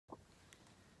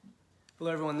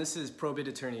Hello everyone, this is probate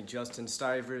attorney Justin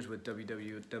Stivers with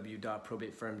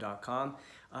www.probatefirm.com.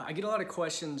 I get a lot of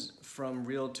questions from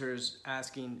realtors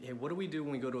asking, hey, what do we do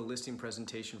when we go to a listing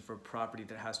presentation for a property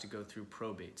that has to go through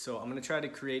probate? So I'm going to try to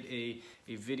create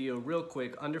a video real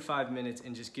quick, under 5 minutes,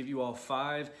 and just give you all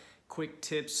 5 quick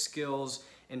tips, skills,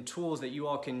 and tools that you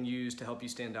all can use to help you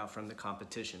stand out from the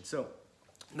competition. So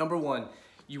number 1,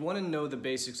 you want to know the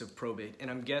basics of probate, and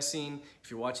I'm guessing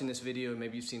if you're watching this video,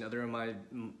 maybe you've seen other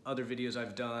videos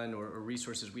I've done or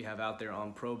resources we have out there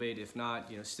on probate. If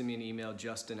not, send me an email,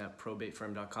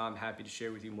 justin@probatefirm.com. Happy to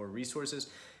share with you more resources.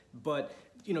 But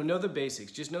know the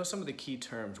basics. Just know some of the key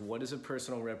terms. What is a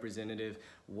personal representative?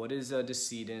 What is a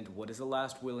decedent? What is a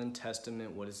last will and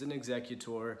testament? What is an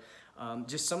executor?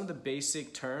 Just some of the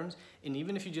basic terms. And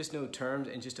even if you just know terms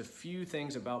and just a few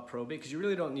things about probate, because you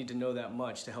really don't need to know that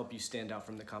much to help you stand out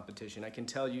from the competition. I can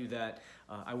tell you that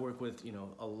I work with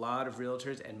a lot of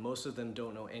realtors, and most of them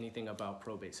don't know anything about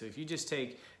probate. So if you just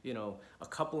take a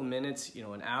couple of minutes,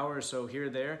 an hour or so here or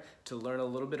there to learn a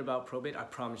little bit about probate, I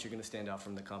promise you're going to stand out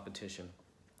from the competition.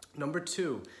 Number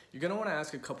 2, you're going to want to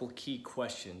ask a couple key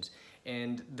questions.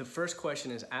 And the first question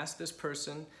is, ask this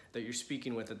person that you're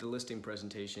speaking with at the listing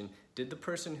presentation, did the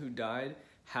person who died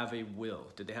have a will?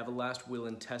 Did they have a last will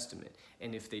and testament?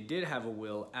 And if they did have a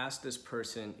will, ask this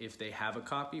person if they have a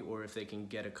copy or if they can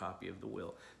get a copy of the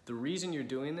will. The reason you're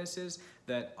doing this is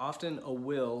that often a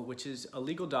will, which is a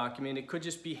legal document, it could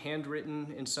just be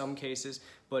handwritten in some cases,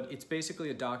 but it's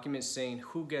basically a document saying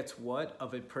who gets what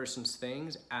of a person's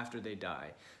things after they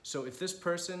die. So if this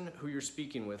person who you're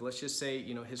speaking with, let's just say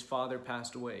his father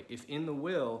passed away, if in the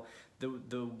will,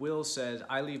 the will says,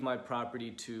 I leave my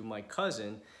property to my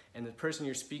cousin, and the person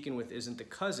you're speaking with isn't the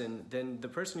cousin, then the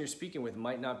person you're speaking with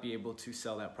might not be able to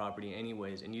sell that property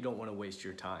anyways, and you don't want to waste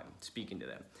your time speaking to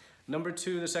them. Number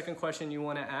 2, the second question you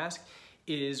want to ask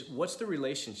is, what's the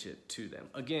relationship to them?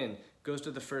 Again, goes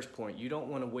to the first point. You don't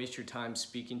want to waste your time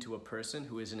speaking to a person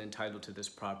who isn't entitled to this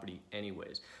property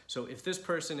anyways. So if this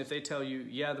person, if they tell you,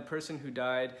 yeah, the person who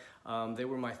died, they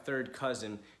were my third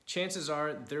cousin, chances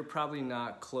are they're probably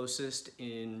not closest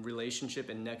in relationship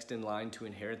and next in line to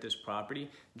inherit this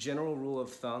property. General rule of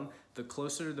thumb, the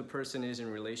closer the person is in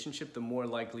relationship, the more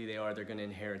likely they're going to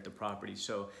inherit the property.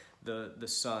 So the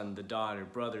son, the daughter,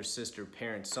 brother, sister,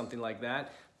 parents, something like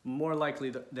that, more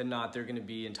likely than not, they're going to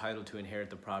be entitled to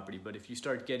inherit the property. But if you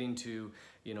start getting to,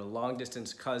 long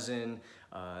distance cousin,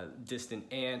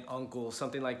 distant aunt, uncle,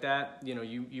 something like that,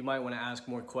 you might want to ask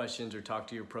more questions or talk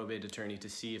to your probate attorney to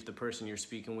see if the person you're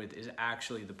speaking with is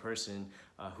actually the person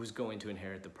who's going to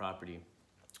inherit the property.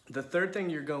 The third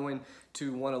thing you're going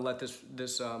to want to let this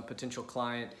potential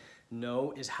client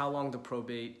know is how long the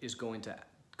probate is going to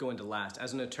last.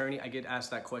 As an attorney, I get asked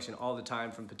that question all the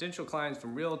time from potential clients,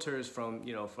 from realtors, from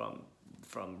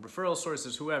referral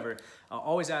sources, whoever,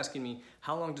 always asking me,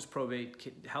 how long does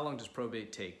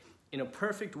probate take? In a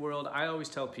perfect world, I always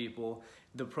tell people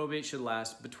the probate should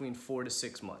last between 4 to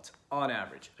 6 months on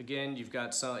average. Again, you've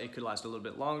got some, it could last a little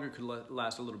bit longer, could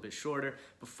last a little bit shorter,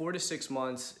 but 4 to 6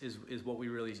 months is what we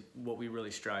really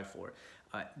strive for.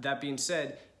 That being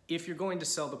said, if you're going to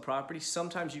sell the property,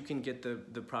 sometimes you can get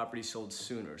the property sold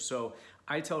sooner. So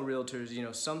I tell realtors,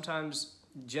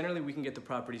 generally we can get the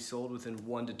property sold within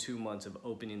 1 to 2 months of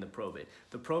opening the probate.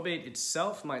 The probate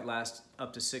itself might last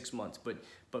up to 6 months, but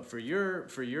for your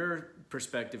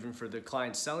perspective and for the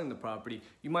client selling the property,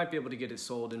 you might be able to get it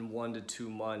sold in 1 to 2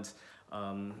 months,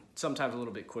 sometimes a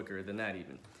little bit quicker than that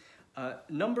even.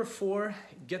 Number 4,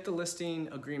 get the listing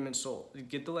agreement sold.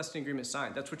 Get the listing agreement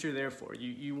signed. That's what you're there for.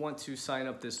 You want to sign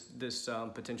up this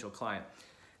potential client.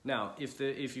 Now,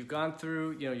 if you've gone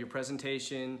through your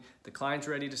presentation, the client's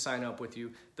ready to sign up with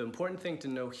you, the important thing to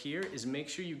know here is make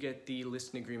sure you get the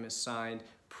listing agreement signed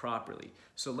properly.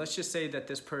 So let's just say that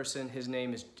this person, his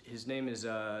name is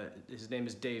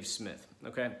Dave Smith.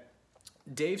 Okay.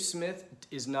 Dave Smith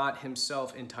is not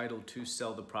himself entitled to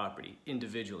sell the property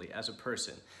individually as a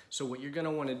person. So what you're going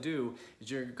to want to do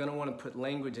is you're going to want to put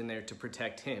language in there to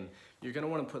protect him. You're going to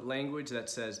want to put language that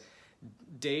says,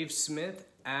 Dave Smith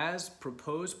as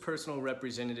proposed personal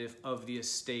representative of the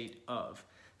estate of.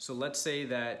 So let's say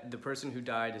that the person who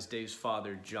died is Dave's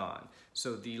father, John.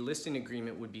 So the listing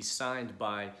agreement would be signed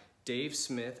by Dave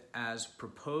Smith as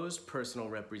proposed personal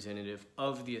representative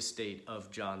of the estate of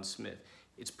John Smith.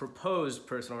 It's proposed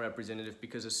personal representative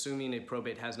because assuming a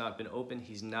probate has not been opened,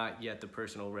 he's not yet the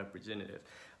personal representative.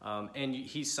 And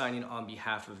he's signing on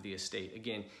behalf of the estate.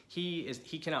 Again,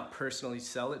 he cannot personally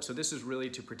sell it, so this is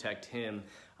really to protect him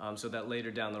so that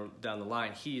later down the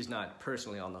line, he is not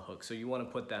personally on the hook. So you want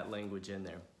to put that language in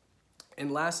there.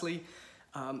 And lastly,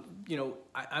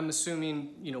 I'm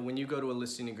assuming, when you go to a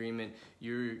listing agreement,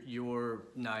 you're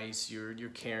nice, you're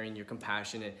caring, you're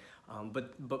compassionate.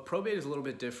 But probate is a little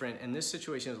bit different, and this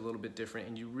situation is a little bit different,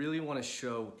 and you really want to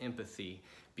show empathy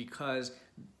because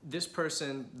this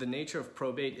person, the nature of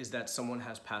probate is that someone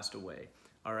has passed away.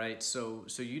 All right, so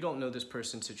you don't know this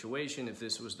person's situation. If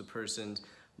this was the person's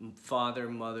father,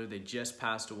 mother, they just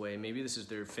passed away. Maybe this is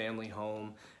their family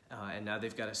home, and now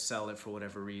they've got to sell it for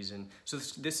whatever reason. So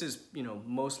this is,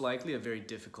 most likely a very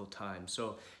difficult time.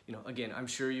 So, again, I'm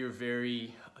sure you're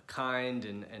very kind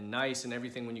and nice and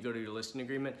everything when you go to your listing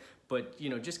agreement, but,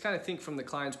 just kind of think from the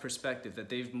client's perspective that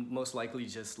they've most likely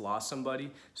just lost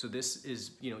somebody. So this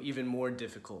is, even more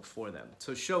difficult for them.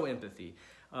 So show empathy.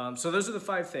 So those are the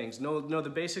 5 things. Know the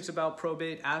basics about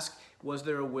probate. Ask, was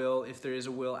there a will? If there is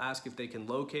a will, ask if they can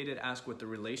locate it. Ask what the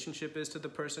relationship is to the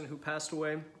person who passed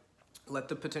away. Let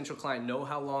the potential client know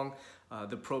how long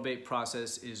the probate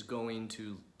process is going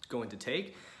to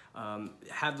take.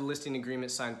 Have the listing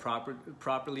agreement signed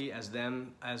properly as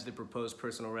the proposed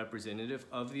personal representative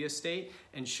of the estate,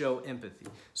 and show empathy.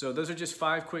 So those are just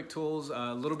 5 quick tools,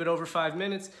 a little bit over 5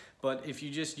 minutes, but if you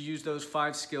just use those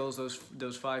 5 skills,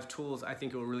 those 5 tools, I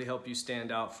think it will really help you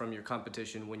stand out from your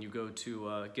competition when you go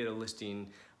to get a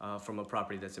listing from a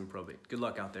property that's in probate. Good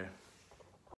luck out there.